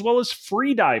 meters, as well as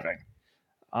free diving.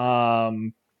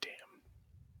 Damn.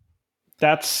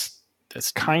 That's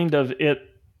kind of it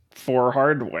for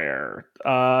hardware.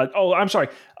 I'm sorry.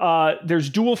 There's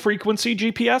dual frequency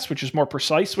GPS, which is more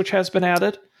precise, which has been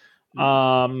added. There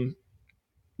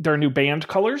are new band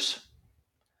colors.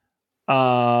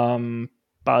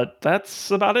 But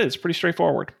that's about it. It's pretty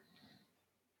straightforward.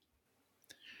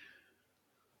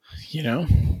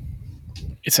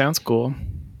 It sounds cool.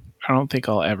 I don't think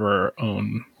I'll ever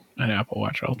own an Apple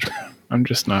Watch Ultra. I'm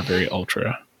just not very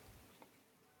ultra.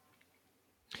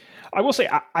 I will say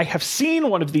I have seen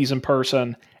one of these in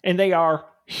person, and they are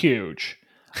huge.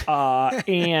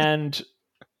 And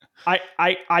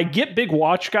I get big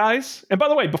watch guys. And by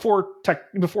the way, before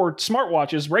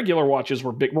smartwatches, regular watches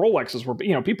were big. Rolexes were,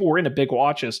 people were into big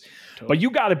watches. Totally. But you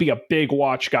got to be a big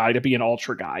watch guy to be an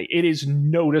ultra guy. It is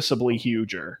noticeably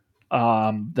huger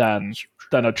than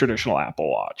a traditional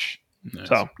Apple Watch. Nice.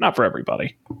 So not for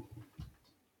everybody.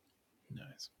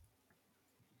 Nice.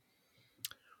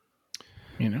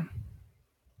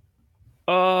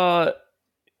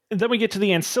 Then we get to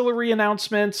the ancillary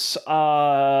announcements.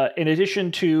 In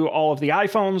addition to all of the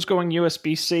iPhones going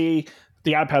USB-C,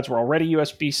 the iPads were already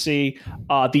USB-C.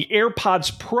 The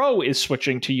AirPods Pro is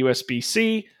switching to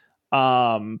USB-C.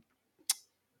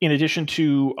 In addition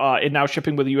to it now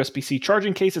shipping with a USB-C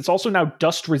charging case, it's also now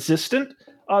dust resistant.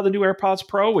 The new AirPods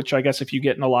Pro, which I guess if you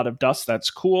get in a lot of dust, that's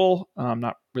cool.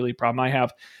 Not really a problem I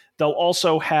have. They'll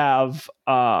also have.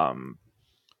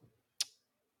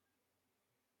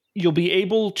 You'll be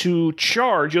able to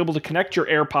charge. You'll be able to connect your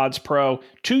AirPods Pro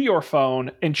to your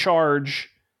phone and charge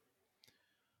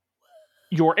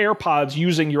your AirPods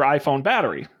using your iPhone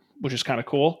battery, which is kind of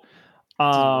cool.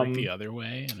 Like the other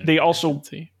way. They also.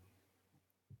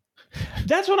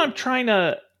 That's what I'm trying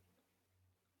to.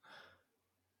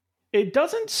 It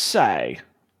doesn't say.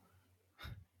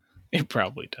 It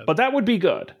probably does. But that would be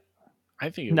good.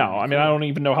 I think. I don't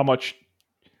even know how much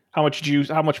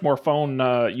more phone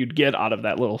you'd get out of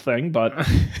that little thing, but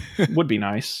would be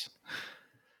nice.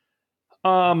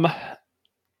 There's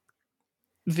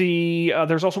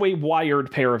also a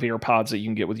wired pair of AirPods that you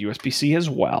can get with USB-C as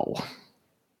well.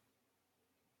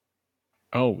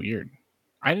 Oh, weird.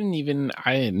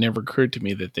 It never occurred to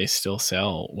me that they still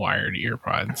sell wired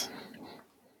earpods.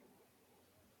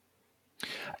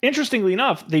 Interestingly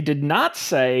enough, they did not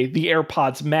say the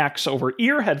AirPods Max over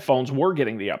ear headphones were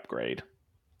getting the upgrade.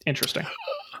 Interesting.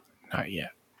 Not yet.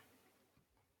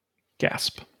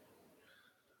 Gasp.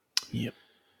 Yep.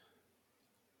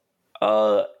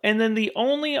 And then the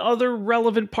only other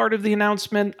relevant part of the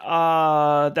announcement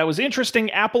that was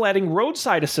interesting, Apple adding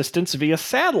roadside assistance via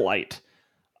satellite.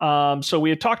 So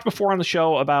we had talked before on the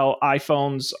show about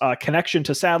iPhone's connection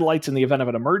to satellites in the event of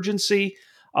an emergency.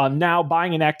 Now,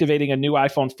 buying and activating a new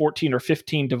iPhone 14 or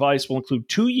 15 device will include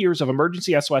 2 years of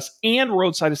emergency SOS and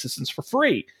roadside assistance for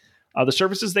free. The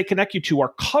services they connect you to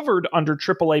are covered under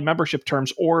AAA membership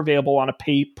terms or available on a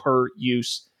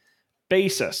pay-per-use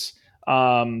basis.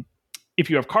 If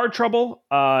you have car trouble,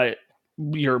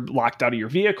 you're locked out of your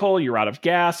vehicle, you're out of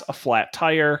gas, a flat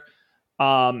tire,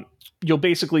 you'll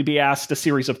basically be asked a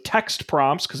series of text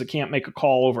prompts because it can't make a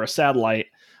call over a satellite.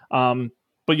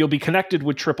 But you'll be connected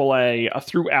with AAA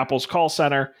through Apple's call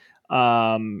center,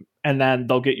 and then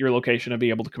they'll get your location and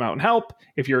be able to come out and help.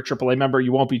 If you're a AAA member,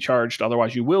 you won't be charged.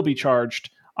 Otherwise, you will be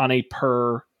charged on a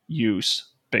per-use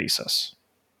basis.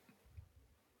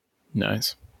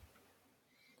 Nice.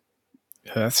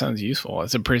 Yeah, that sounds useful.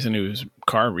 As a person whose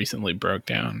car recently broke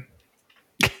down.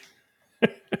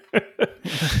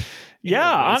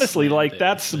 Yeah, honestly, like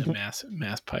that's Mass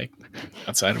Pike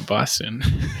outside of Boston.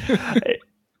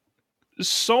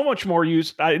 So much more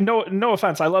use. No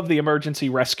offense. I love the emergency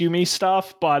rescue me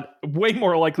stuff, but way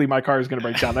more likely my car is going to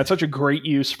break down. That's such a great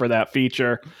use for that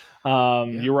feature.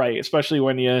 You're right, especially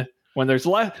when there's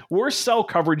worse cell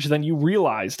coverage than you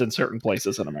realized in certain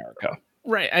places in America.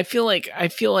 Right. I feel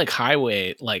like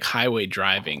highway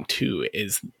driving too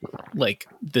is like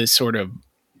the sort of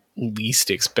least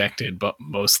expected but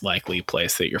most likely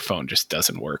place that your phone just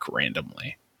doesn't work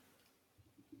randomly.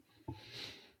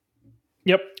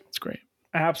 Yep. It's great.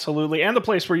 Absolutely. And the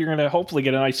place where you're going to hopefully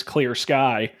get a nice clear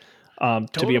sky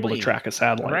to be able to track a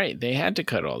satellite. Right. They had to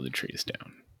cut all the trees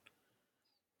down.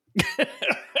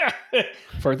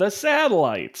 For the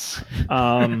satellites.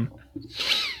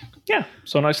 Yeah.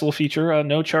 So nice little feature.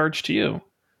 No charge to you.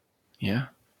 Yeah.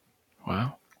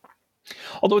 Wow.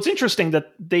 Although it's interesting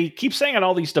that they keep saying on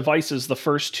all these devices the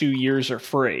first 2 years are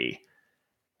free.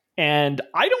 And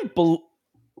I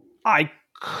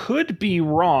could be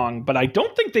wrong, but I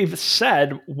don't think they've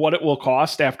said what it will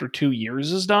cost after 2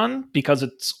 years is done because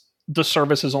the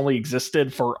service has only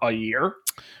existed for a year.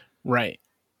 Right.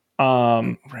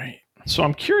 Right. So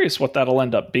I'm curious what that'll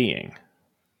end up being.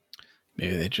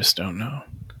 Maybe they just don't know.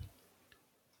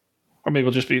 Or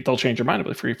maybe they'll change their mind.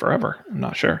 It'll be free forever. I'm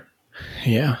not sure.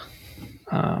 Yeah.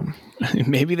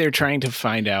 Maybe they're trying to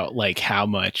find out like how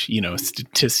much,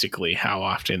 statistically, how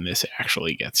often this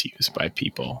actually gets used by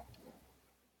people.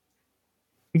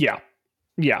 Yeah.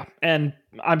 Yeah. And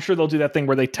I'm sure they'll do that thing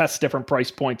where they test different price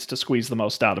points to squeeze the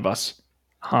most out of us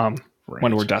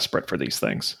when we're desperate for these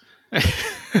things.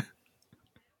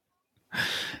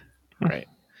 Right.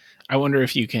 I wonder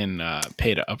if you can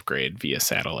pay to upgrade via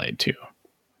satellite too.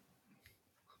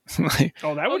 Like,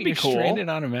 that would be cool. Stranded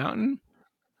on a mountain?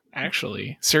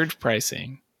 Actually, surge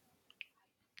pricing.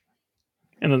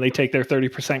 And then they take their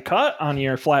 30% cut on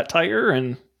your flat tire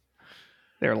and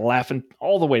they're laughing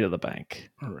all the way to the bank.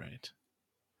 All right.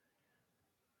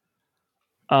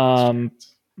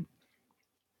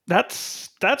 That's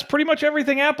pretty much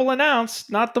everything Apple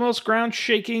announced. Not the most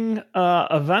ground-shaking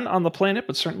event on the planet,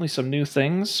 but certainly some new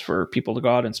things for people to go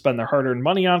out and spend their hard-earned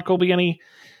money on. Colby, any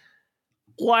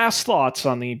last thoughts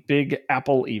on the big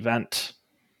Apple event?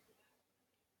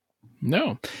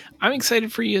 No. I'm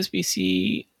excited for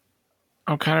USB-C.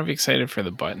 I'm kind of excited for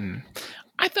the button.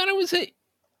 I thought it was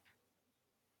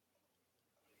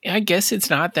I guess it's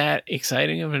not that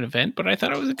exciting of an event, but I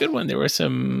thought it was a good one. There were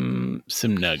some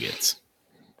nuggets.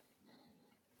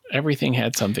 Everything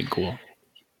had something cool.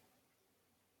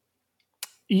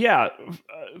 Yeah,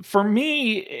 for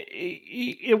me,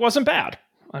 it wasn't bad.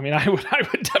 I mean, I would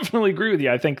definitely agree with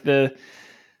you. I think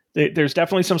there's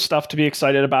definitely some stuff to be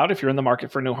excited about if you're in the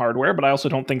market for new hardware, but I also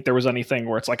don't think there was anything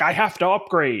where it's like, I have to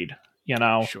upgrade,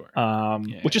 Sure.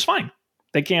 Which is fine.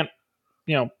 They can't,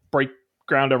 break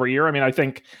ground every year. I mean, I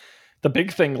think the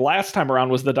big thing last time around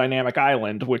was the Dynamic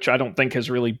Island, which I don't think has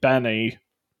really been a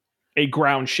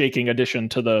ground-shaking addition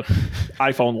to the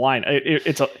iPhone line.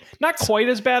 It's not quite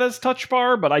as bad as Touch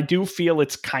Bar, but I do feel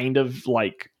it's kind of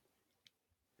like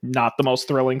not the most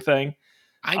thrilling thing.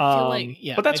 I feel like,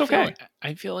 but that's okay.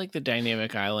 I feel like the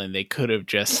Dynamic Island, they could have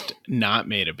just not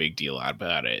made a big deal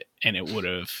about it, and it would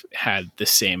have had the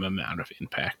same amount of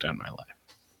impact on my life.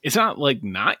 It's not like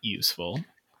not useful.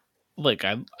 Like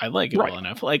I like it well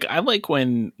enough. Like I like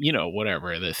when,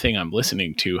 whatever, the thing I'm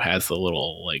listening to has the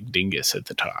little like dingus at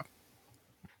the top.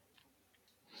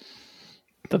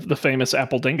 The famous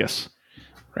Apple dingus.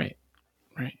 Right.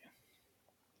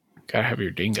 Gotta have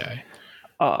your dingai.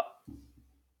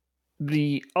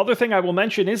 The other thing I will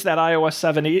mention is that iOS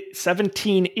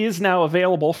 17 is now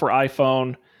available for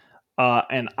iPhone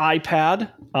and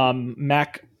iPad.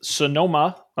 Mac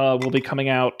Sonoma will be coming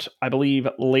out, I believe,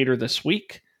 later this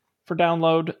week for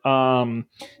download. And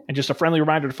just a friendly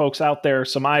reminder to folks out there,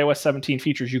 some iOS 17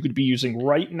 features you could be using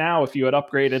right now if you had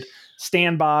upgraded.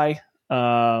 Standby,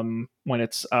 when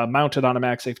it's mounted on a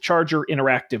MagSafe charger,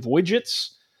 interactive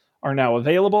widgets are now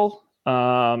available.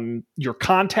 Your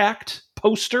contact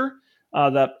poster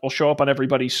that will show up on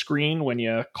everybody's screen when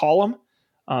you call them.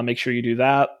 Make sure you do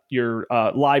that. Your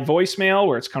live voicemail,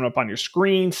 where it's coming up on your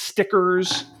screen,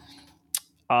 stickers.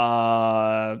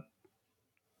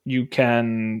 You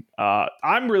can.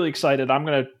 I'm really excited. I'm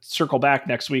going to circle back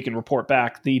next week and report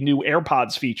back the new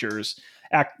AirPods features.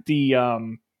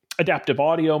 The adaptive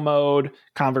audio mode,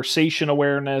 conversation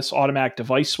awareness, automatic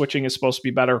device switching is supposed to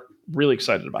be better. Really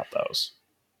excited about those.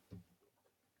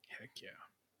 Heck yeah.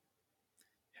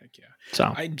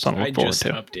 So I just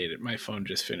updated. My phone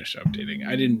just finished updating.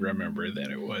 I didn't remember that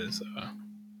it was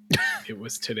it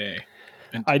was today.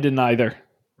 I didn't either.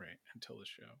 Right, until the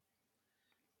show.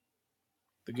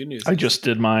 The good news I just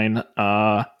did mine.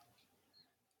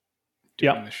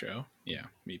 Doing the show? Yeah,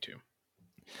 me too.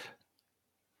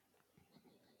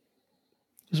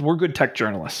 We're good tech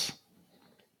journalists.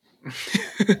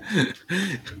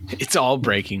 It's all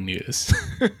breaking news.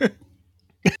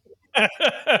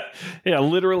 Yeah,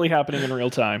 literally happening in real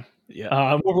time.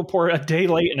 Yeah. We'll report a day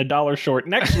late and a dollar short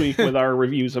next week with our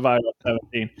reviews of iOS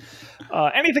 17.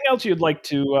 Anything else you'd like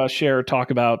to share or talk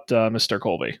about, Mr.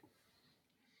 Colby?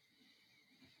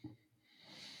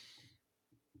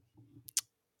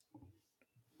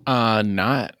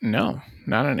 Not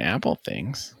on Apple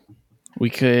things. We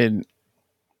could.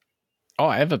 Oh,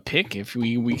 I have a pick. If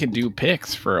we could do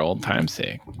picks for old time's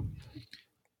sake.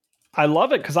 I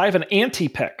love it because I have an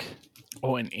anti-pick.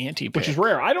 Oh, an anti-pick. Which is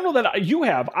rare. I don't know that you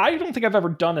have. I don't think I've ever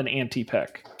done an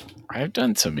anti-pick. I've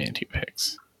done some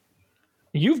anti-picks.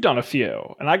 You've done a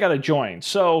few, and I got to join.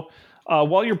 So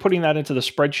while you're putting that into the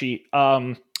spreadsheet,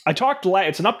 I talked.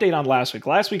 It's an update on last week.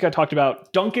 Last week I talked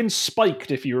about Dunkin'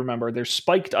 Spiked, if you remember. There's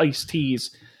spiked iced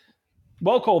teas.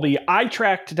 Well, Colby, I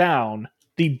tracked down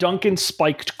the Dunkin'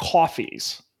 Spiked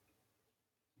coffees.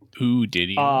 Ooh, did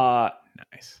you?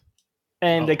 Nice.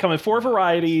 And they come in 4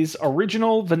 varieties: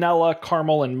 original, vanilla,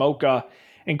 caramel, and mocha.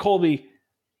 And Colby,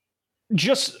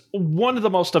 just one of the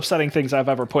most upsetting things I've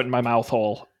ever put in my mouth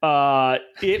hole.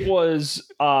 It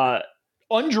was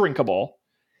undrinkable.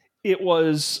 It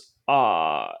was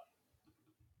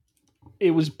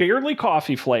barely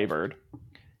coffee flavored.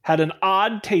 Had an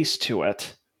odd taste to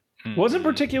it. Wasn't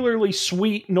particularly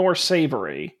sweet nor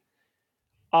savory.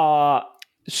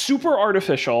 Super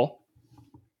artificial.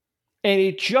 And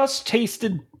it just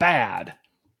tasted bad.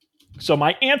 So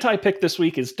my anti-pick this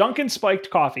week is Dunkin' Spiked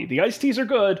Coffee. The iced teas are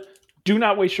good. Do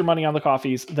not waste your money on the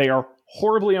coffees. They are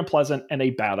horribly unpleasant and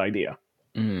a bad idea.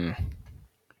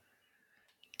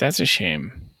 That's a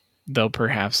shame, though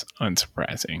perhaps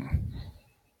unsurprising.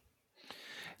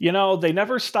 You know, they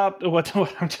never stopped. What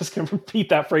I'm just going to repeat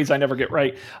that phrase I never get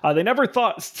right. They never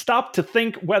stopped to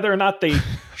think whether or not they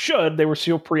should. They were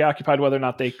so preoccupied whether or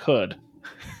not they could.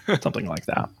 Something like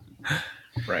that.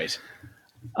 Right.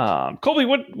 Colby,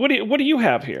 what do you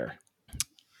have here?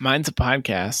 Mine's a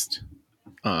podcast.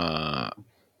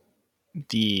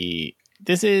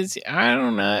 This is, I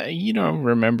don't know, you don't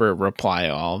remember Reply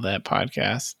All, that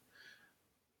podcast?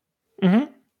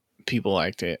 Mm-hmm. People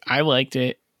liked it. I liked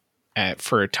it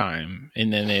for a time,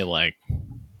 and then they I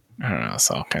don't know,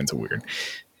 it's all kinds of weird.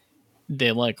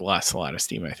 They lost a lot of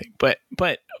steam, I think. But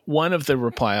one of the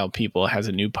Reply All people has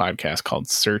a new podcast called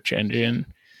Search Engine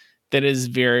that is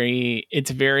very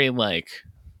like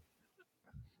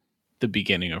the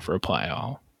beginning of Reply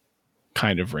All,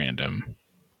 kind of random.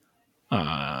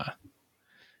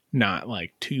 Not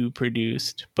like too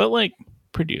produced, but like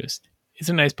produced. It's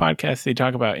a nice podcast. They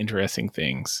talk about interesting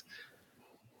things.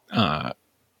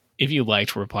 If you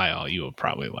liked Reply All, you will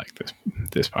probably like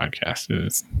this podcast.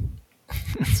 It's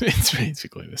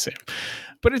basically the same,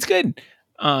 but it's good.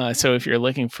 So if you're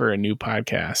looking for a new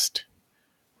podcast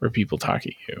where people talk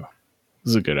at you,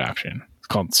 this is a good option. It's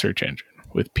called Search Engine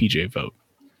with PJ Vogt.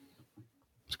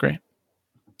 It's great.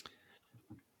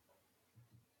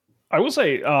 I will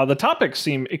say the topics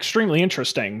seem extremely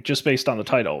interesting just based on the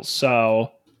titles.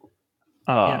 So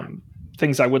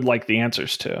things I would like the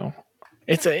answers to.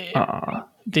 It's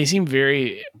they seem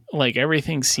very, like,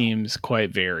 everything seems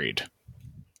quite varied,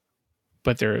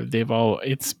 but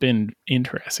it's been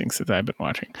interesting since I've been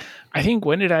watching. I think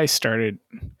when did I started?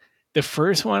 The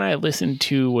first one I listened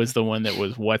to was the one that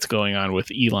was What's Going On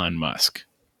with Elon Musk.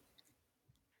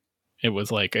 It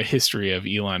was like a history of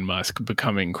Elon Musk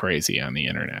becoming crazy on the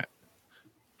internet.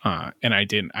 And I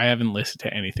haven't listened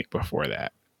to anything before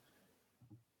that.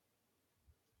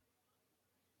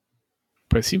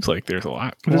 But it seems like there's a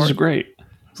lot more. This is great.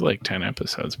 It's like 10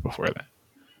 episodes before that.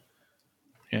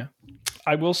 Yeah.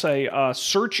 I will say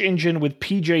Search Engine with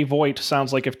PJ Voigt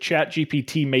sounds like if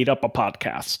ChatGPT made up a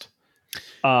podcast.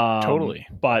 Totally.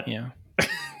 But yeah.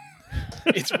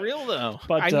 It's real though.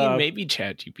 But I mean, maybe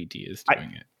ChatGPT is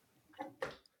doing it.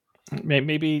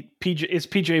 Maybe is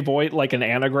PJ Voigt like an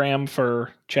anagram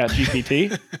for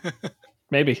ChatGPT?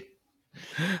 Maybe.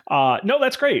 No,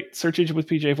 that's great. Search Engine with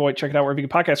PJ Voigt. Check it out wherever you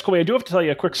can podcast. Colby, I do have to tell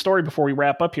you a quick story before we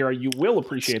wrap up here. You will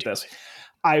appreciate this.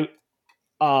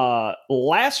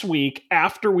 Last week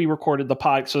after we recorded the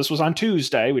pod, so this was on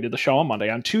Tuesday. We did the show on Monday.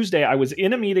 On Tuesday, I was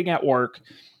in a meeting at work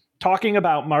talking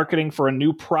about marketing for a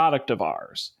new product of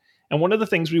ours. And one of the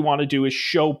things we want to do is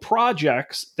show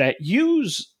projects that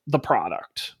use the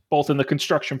product, both in the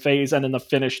construction phase and in the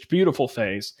finished, beautiful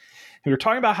phase. And we were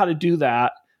talking about how to do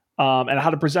that and how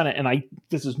to present it. And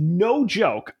this is no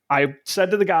joke. I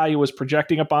said to the guy who was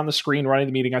projecting up on the screen running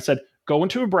the meeting, I said, go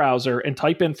into a browser and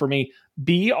type in for me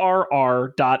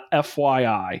brr.fyi.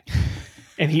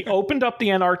 And he opened up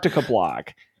the Antarctica blog.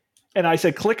 And I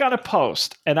said, click on a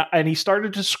post. And he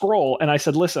started to scroll. And I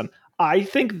said, listen, I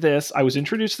think I was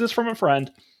introduced to this from a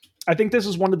friend. I think this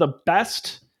is one of the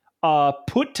best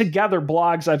put together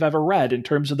blogs I've ever read in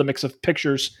terms of the mix of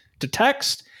pictures to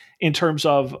text, in terms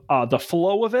of the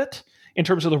flow of it, in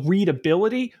terms of the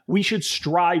readability. We should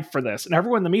strive for this. And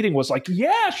everyone in the meeting was like,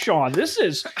 yeah, Sean, this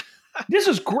is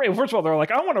great. First of all, they're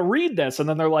like, I want to read this. And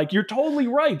then they're like, you're totally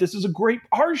right. This is a great,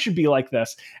 ours should be like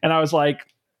this. And I was like,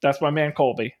 that's my man,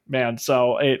 Colby, man.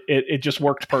 So it just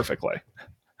worked perfectly.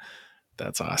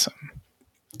 That's awesome.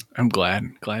 I'm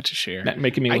glad to share.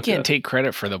 Making me. I can't take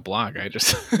credit for the blog. I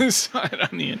just saw it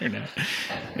on the internet.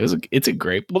 It's a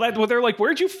great. Well, they're like,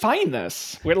 where'd you find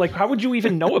this? We're like, how would you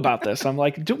even know about this? I'm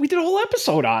like, we did a whole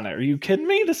episode on it. Are you kidding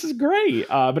me? This is great.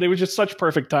 But it was just such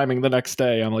perfect timing. The next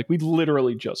day, I'm like, we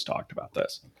literally just talked about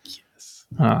this. Yes.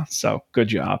 So good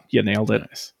job. You nailed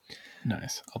it.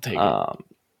 Nice. I'll take it. All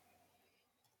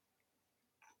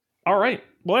right.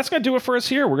 Well, that's going to do it for us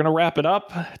here. We're going to wrap it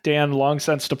up. Dan, long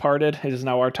since departed. It is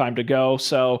now our time to go.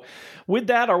 So with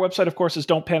that, our website, of course, is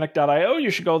don'tpanic.io.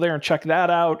 You should go there and check that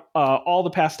out. All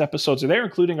the past episodes are there,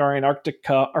 including our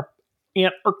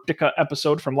Antarctica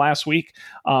episode from last week.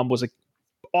 Was an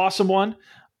awesome one.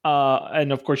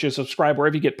 And of course, you subscribe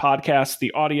wherever you get podcasts.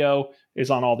 The audio is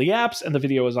on all the apps and the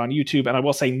video is on YouTube. And I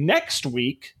will say next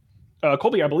week,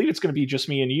 Colby, I believe it's going to be just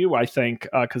me and you, I think,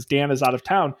 because Dan is out of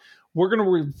town. We're going to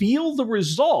reveal the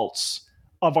results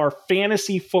of our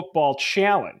fantasy football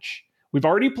challenge. We've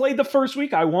already played the first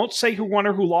week. I won't say who won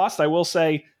or who lost. I will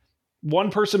say one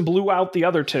person blew out the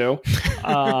other two.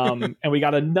 And we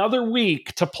got another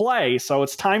week to play. So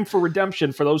it's time for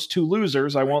redemption for those two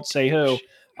losers. I won't say who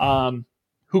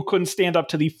couldn't stand up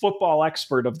to the football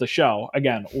expert of the show.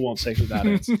 Again, we won't say who that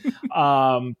is.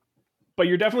 But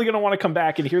you're definitely going to want to come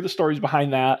back and hear the stories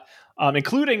behind that,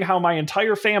 including how my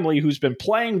entire family, who's been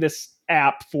playing this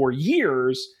app for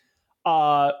years,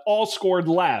 all scored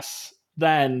less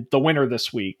than the winner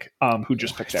this week, who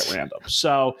just picked at random.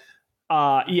 So,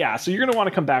 so you're going to want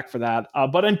to come back for that.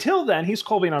 But until then, he's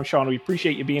Colby and I'm Sean. We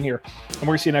appreciate you being here. And we're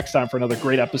going to see you next time for another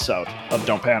great episode of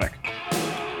Don't Panic.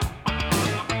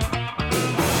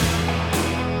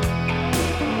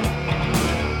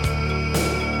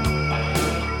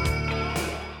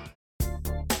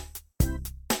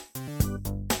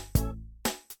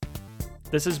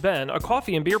 This has been a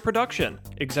Coffee and Beer production,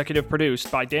 executive produced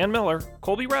by Dan Miller,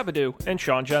 Colby Rabideau, and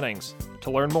Sean Jennings.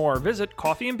 To learn more, visit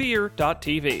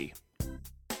coffeeandbeer.tv.